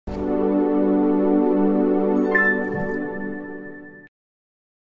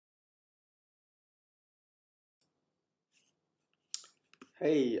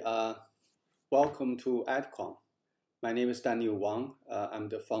Hey, welcome to EDCON. My name is Wang. I'm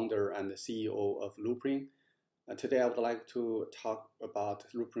the founder and the CEO of Loopring. Today I would like to talk about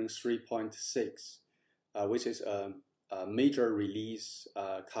Loopring 3.6, which is a major release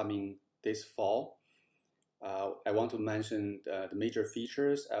coming this fall. I want to mention the major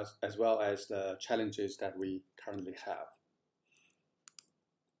features as well as the challenges that we currently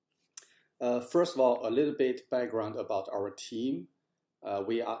have. First of all, a little bit background about our team.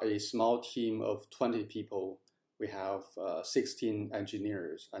 We are a small team of 20 people. We have 16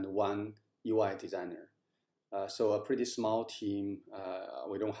 engineers and 1 UI designer. So a pretty small team.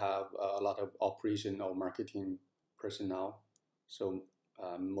 We don't have a lot of operation or marketing personnel. So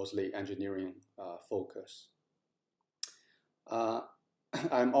mostly engineering focus.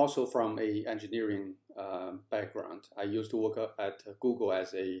 I'm also from an engineering background. I used to work at Google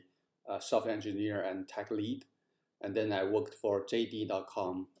as a software engineer and tech lead. And then I worked for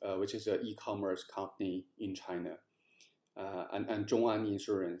JD.com, which is an e-commerce company in China, and Zhong'an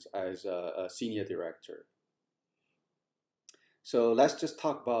Insurance as a senior director. So let's just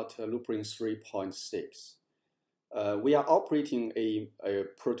talk about Loopring 3.6. We are operating a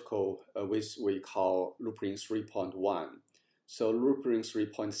protocol which we call Loopring 3.1. So Loopring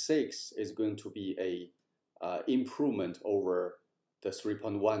 3.6 is going to be a improvement over the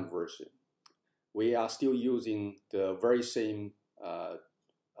 3.1 version. We are still using the very same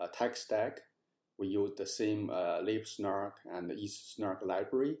tech stack. We use the same libsnark and eatsnark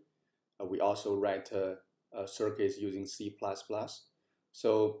library. We also write circuits using C++.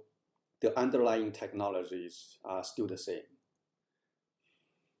 So the underlying technologies are still the same.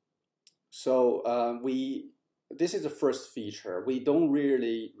 So this is the first feature. We don't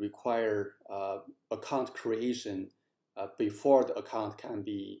really require account creation before the account can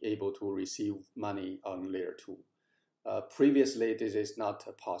be able to receive money on layer 2. Previously, this is not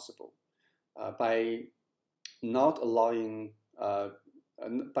possible. By allowing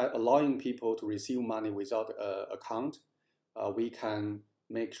people to receive money without an account, we can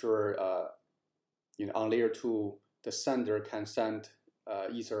make sure on layer 2, the sender can send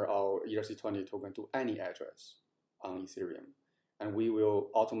Ether or ERC20 token to any address on Ethereum. And we will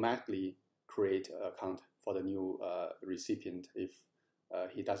automatically create an account for the new recipient if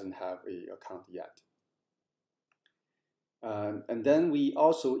he doesn't have an account yet. And then we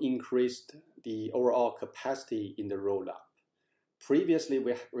also increased the overall capacity in the rollup. Previously,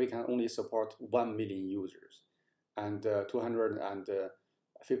 we can only support 1 million users and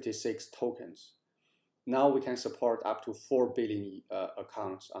 256 tokens. Now we can support up to 4 billion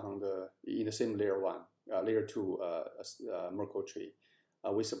accounts in the same layer 2 Merkle tree.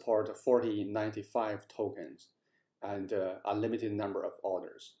 We support 4095 tokens and unlimited number of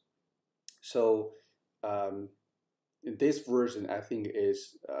orders. So this version, I think,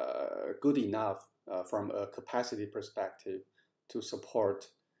 is good enough from a capacity perspective to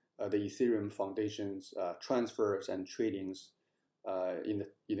support the Ethereum Foundation's transfers and tradings in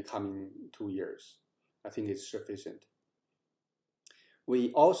the coming 2 years. I think it's sufficient.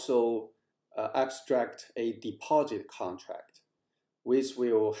 We also abstract a deposit contract, which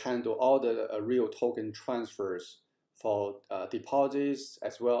will handle all the real token transfers for deposits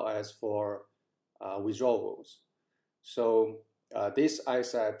as well as for withdrawals. So this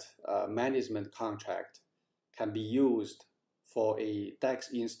asset management contract can be used for a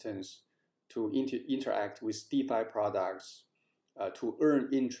DEX instance to interact with DeFi products to earn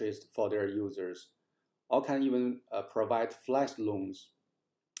interest for their users, or can even provide flash loans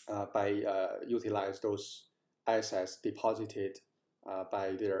by utilize those assets deposited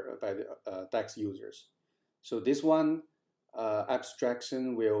by the DEX users. So this one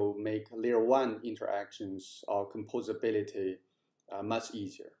abstraction will make layer 1 interactions or composability much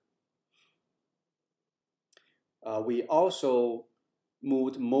easier. We also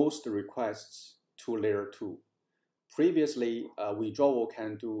moved most requests to layer 2. Previously, withdrawal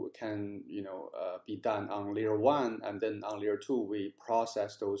can be done on layer 1, and then on layer 2 we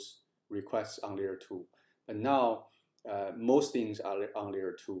process those requests on layer 2. But now most things are on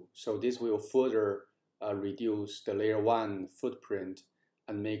layer 2. So this will further reduce the layer 1 footprint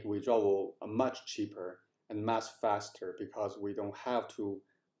and make withdrawal much cheaper and much faster, because we don't have to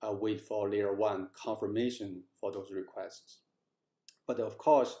wait for layer 1 confirmation for those requests. But of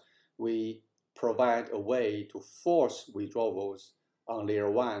course, we provide a way to force withdrawals on layer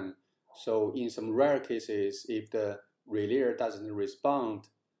 1. So in some rare cases, if the relayer doesn't respond,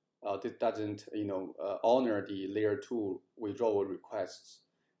 it doesn't honor the layer 2 withdrawal requests,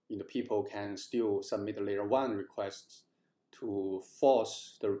 people can still submit the layer 1 requests to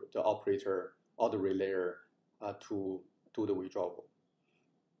force the operator or the relayer to do the withdrawal.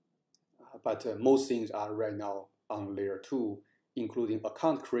 but most things are right now on layer 2, including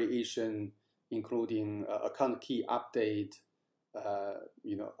account creation, including account key update,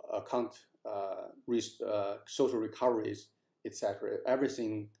 account social recoveries, etc.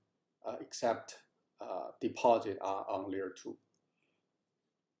 Everything except deposit are on layer 2.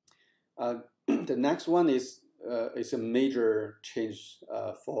 The next one is a major change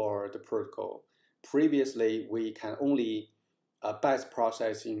for the protocol. Previously, we can only batch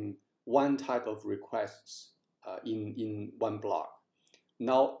processing one type of requests in one block.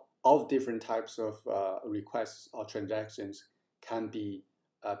 Now, all different types of requests or transactions can be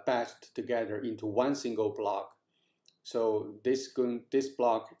batched together into one single block. So this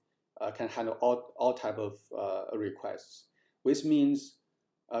block can handle all type of requests, which means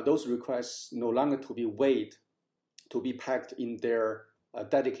those requests no longer to be wait to be packed in their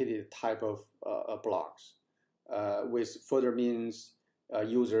dedicated type of blocks, which further means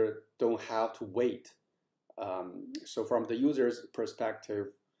user don't have to wait. So from the user's perspective,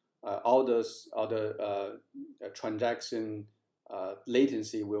 all the transaction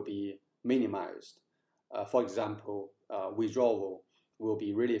latency will be minimized. For example, withdrawal will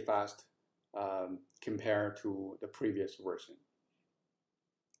be really fast compared to the previous version.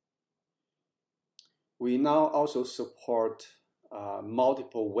 We now also support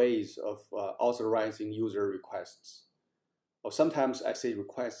multiple ways of authorizing user requests. Or sometimes I say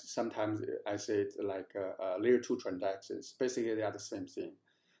requests, sometimes I say it like layer 2 transactions. Basically, they are the same thing.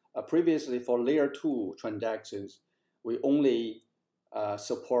 Previously, for layer 2 transactions, we only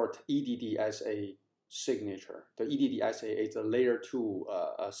support EDDSA signature. The EDDSA is a layer 2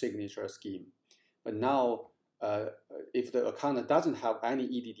 signature scheme. But now, if the account doesn't have any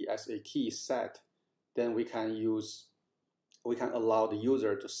EDDSA key set, then we can allow the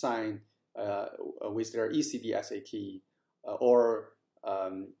user to sign with their ECDSA key, or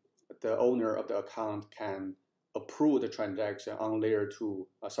the owner of the account can approve the transaction on layer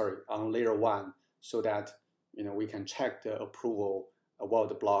 1, so that we can check the approval while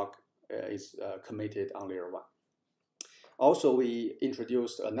the block is committed on layer 1. Also, we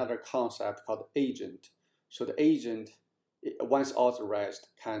introduced another concept called agent. So the agent, once authorized,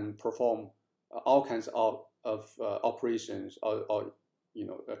 can perform all kinds of operations or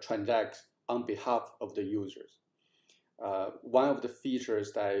transact on behalf of the users. One of the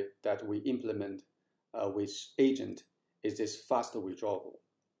features that we implement with agent is this fast withdrawal.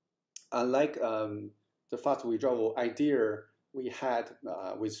 Unlike the fast withdrawal idea we had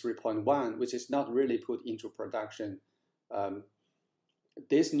with 3.1, which is not really put into production,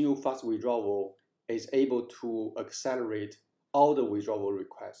 this new fast withdrawal is able to accelerate all the withdrawal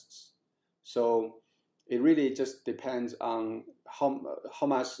requests. So it really just depends on how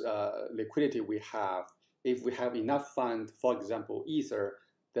much liquidity we have. If we have enough fund, for example, Ether,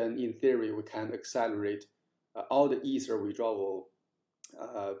 then in theory we can accelerate all the Ether withdrawal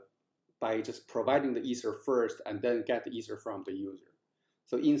by just providing the Ether first and then get the Ether from the user.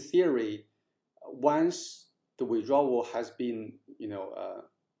 So in theory, once the withdrawal has been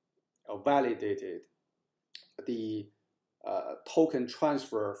validated, the token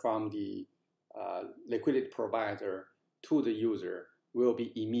transfer from the liquidity provider to the user will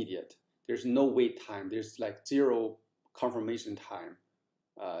be immediate. There's no wait time. There's like zero confirmation time.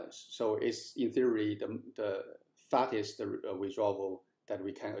 So it's in theory the fastest withdrawal that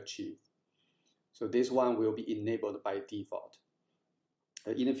we can achieve. So this one will be enabled by default.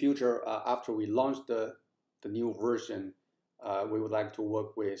 In the future, after we launch the new version, we would like to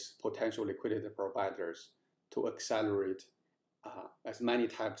work with potential liquidity providers to accelerate as many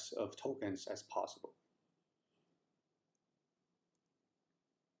types of tokens as possible.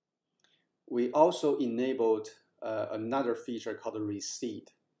 We also enabled another feature called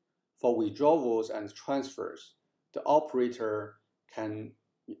receipt. For withdrawals and transfers, the operator can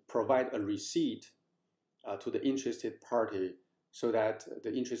provide a receipt to the interested party, so that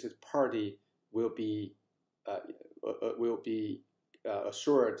the interested party will be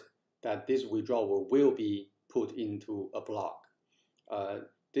assured that this withdrawal will be put into a block.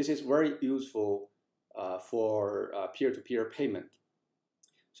 This is very useful for peer-to-peer payment.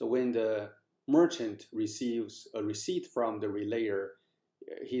 So when the merchant receives a receipt from the relayer,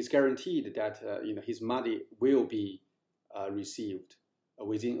 he's guaranteed that his money will be received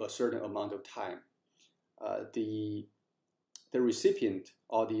within a certain amount of time. The recipient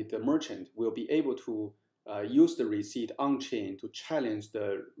or the merchant will be able to use the receipt on-chain to challenge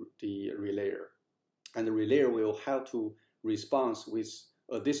the relayer. And the relayer will have to respond with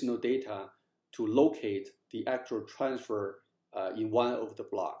additional data to locate the actual transfer in one of the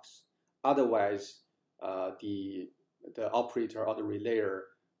blocks. Otherwise, the operator or the relayer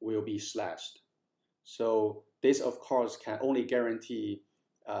will be slashed. So this, of course, can only guarantee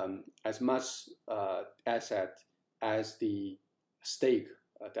as much asset as the stake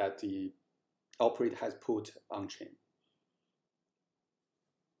that the operator has put on chain.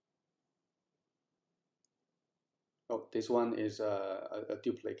 Oh, this one is a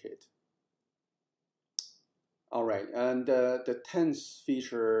duplicate. All right, and the 10th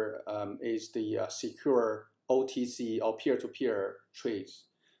feature is the secure OTC or peer-to-peer trades.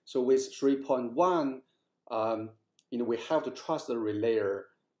 So with 3.1, we have to trust the relayer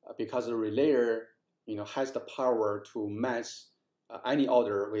because the relayer, has the power to match any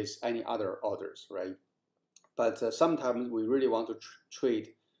order with any other orders, right? But sometimes we really want to trade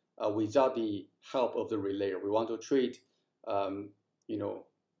without the help of the relayer. We want to trade, off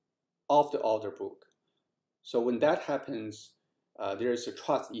the order book. So when that happens, there is a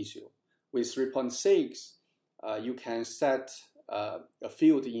trust issue. With 3.6, you can set a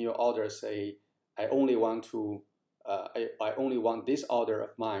field in your order, say, I only want this order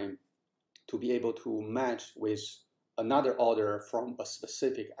of mine to be able to match with another order from a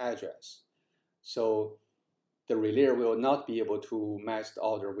specific address. So the relayer will not be able to match the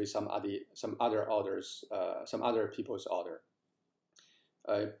order with some other orders, some other people's order.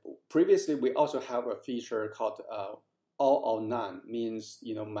 Previously, we also have a feature called all or none, means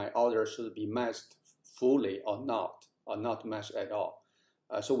my order should be matched fully or not matched at all.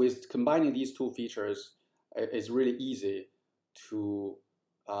 So with combining these two features, it's really easy to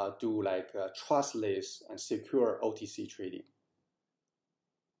do like trustless and secure OTC trading.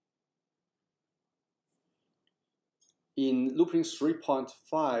 In Loopring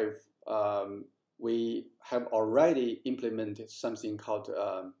 3.5, we have already implemented something called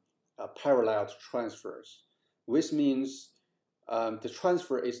parallel transfers, which means the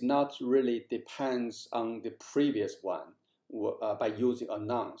transfer is not really depends on the previous one by using a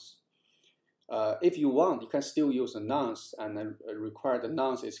nonce. If you want, you can still use a nonce and require the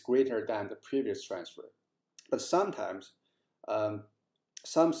nonce is greater than the previous transfer. But sometimes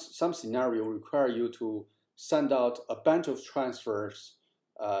some scenario require you to send out a bunch of transfers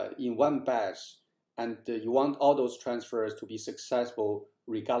in one batch, and you want all those transfers to be successful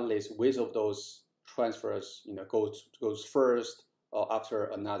regardless which of those transfers goes first or after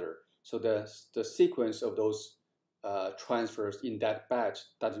another. So the sequence of those transfers in that batch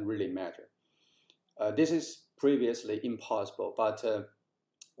doesn't really matter. This is previously impossible, but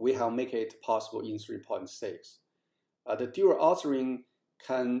we have made it possible in 3.6. The dual authoring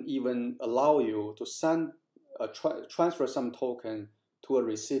can even allow you to transfer some token to a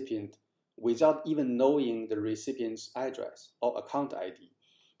recipient without even knowing the recipient's address or account ID.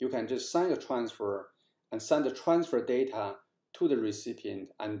 You can just sign a transfer and send the transfer data to the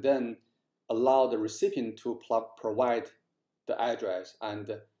recipient, and then allow the recipient to provide the address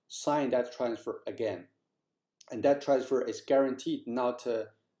and sign that transfer again. And that transfer is guaranteed not to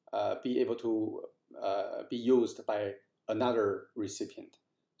be able to be used by another recipient.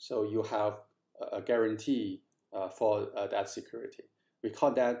 So you have a guarantee for that security. We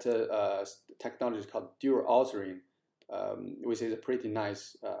call that technology called dual authoring, which is a pretty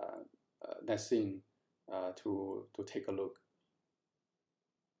nice thing to take a look.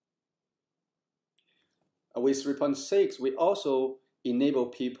 With 3.6, we also enable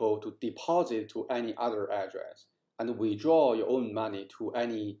people to deposit to any other address and withdraw your own money to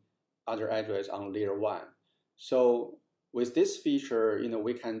any other address on layer 1. So with this feature,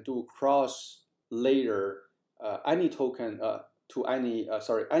 we can do cross-layer any token to any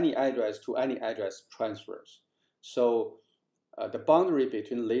address to any address transfers. So the boundary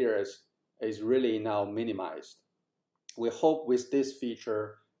between layers is really now minimized. We hope with this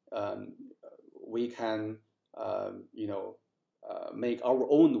feature we can make our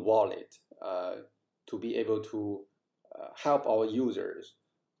own wallet to be able to help our users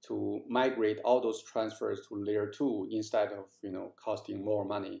to migrate all those transfers to layer 2 instead of costing more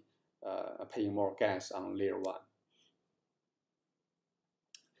money, paying more gas on layer 1.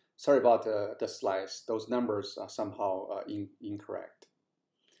 Sorry about the slides. Those numbers are somehow incorrect.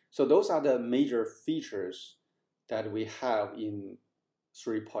 So those are the major features that we have in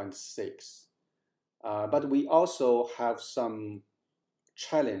 3.6. But we also have some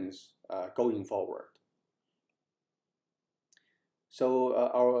challenge going forward. So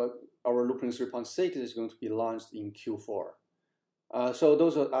our Loopring 3.6 is going to be launched in Q4. So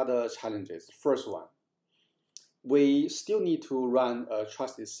those are other challenges. The first one, we still need to run a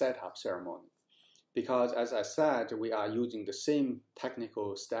trusted setup ceremony because, as I said, we are using the same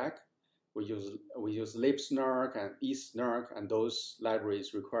technical stack. We use LibSnark and eSnark, and those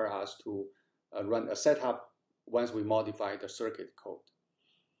libraries require us to run a setup once we modify the circuit code.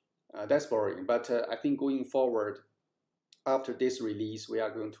 That's boring. But I think going forward, after this release, we are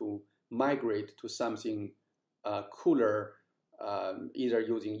going to migrate to something cooler, either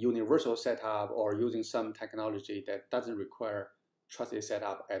using universal setup or using some technology that doesn't require trusted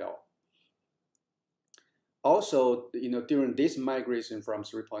setup at all. Also, during this migration from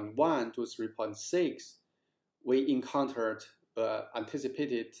 3.1 to 3.6, we encountered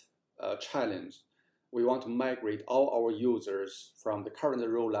anticipated challenge. We want to migrate all our users from the current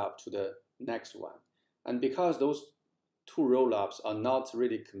rollup to the next one. And because those two rollups are not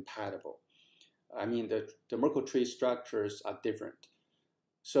really compatible, I mean, the Merkle tree structures are different.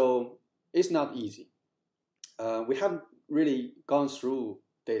 So it's not easy. We haven't really gone through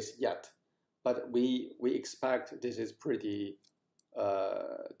this yet, but we expect this is pretty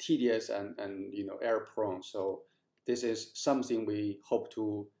tedious and error prone. So this is something we hope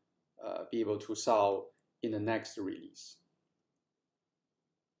to be able to solve in the next release.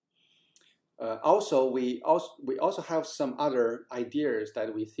 We also have some other ideas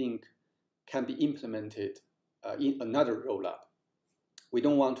that we think can be implemented in another rollup. We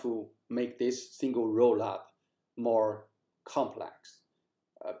don't want to make this single rollup more complex.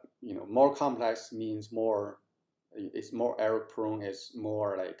 More complex means it's more error prone. It's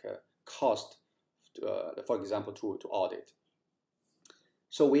more like a cost, for example, to audit.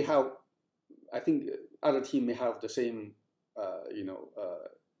 So we have, I think, other team may have the same,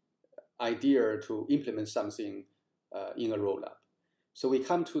 idea to implement something in a rollup. So we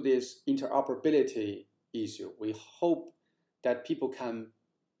come to this interoperability issue. We hope that people can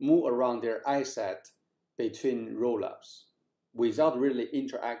move around their asset between rollups without really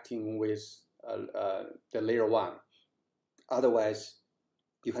interacting with the layer one. Otherwise,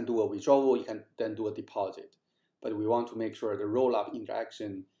 you can do a withdrawal, you can then do a deposit. But we want to make sure the rollup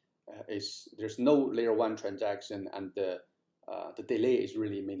interaction there's no layer one transaction and the delay is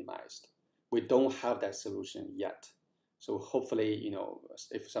really minimized. We don't have that solution yet. So hopefully,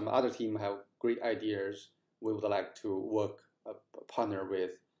 if some other team have great ideas, we would like to work, partner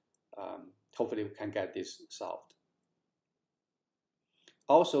with. Hopefully, we can get this solved.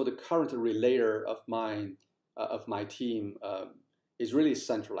 Also, the current relayer of my team is really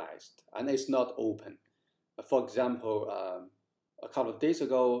centralized and it's not open. For example, a couple of days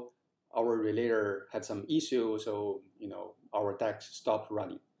ago, our relayer had some issue, so our DEX stopped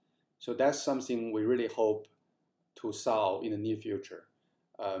running. So that's something we really hope to solve in the near future.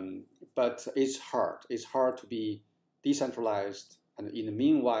 But it's hard. It's hard to be decentralized and in the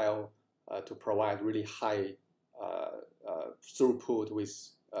meanwhile to provide really high throughput with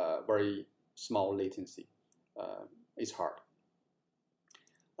very small latency. It's hard.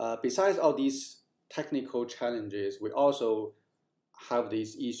 Besides all these technical challenges, we also have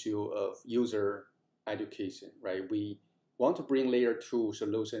this issue of user education, right? We want to bring layer 2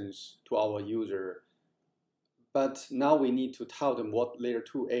 solutions to our user, but now we need to tell them what layer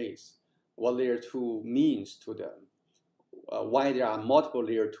 2 is, what layer 2 means to them, why there are multiple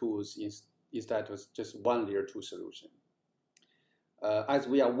layer 2s instead of just one layer 2 solution. As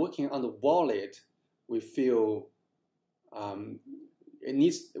we are working on the wallet, we feel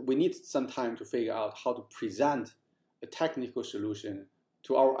we need some time to figure out how to present a technical solution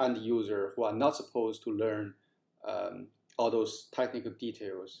to our end user who are not supposed to learn all those technical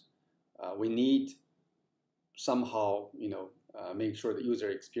details. We need somehow, make sure the user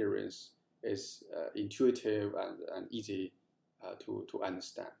experience is intuitive and easy to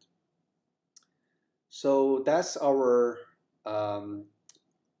understand. So that's our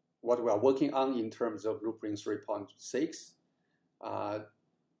what we are working on in terms of Loopring 3.6.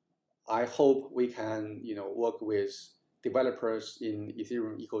 I hope we can, work with developers in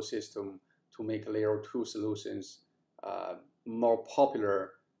Ethereum ecosystem to make layer 2 solutions more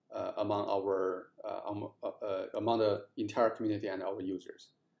popular among the entire community and our users.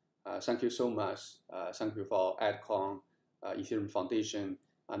 Thank you so much. Thank you for EDCON, Ethereum Foundation,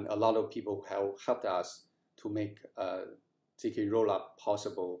 and a lot of people who have helped us to make ZK rollup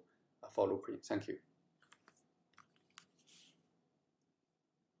possible for Loopring. Thank you.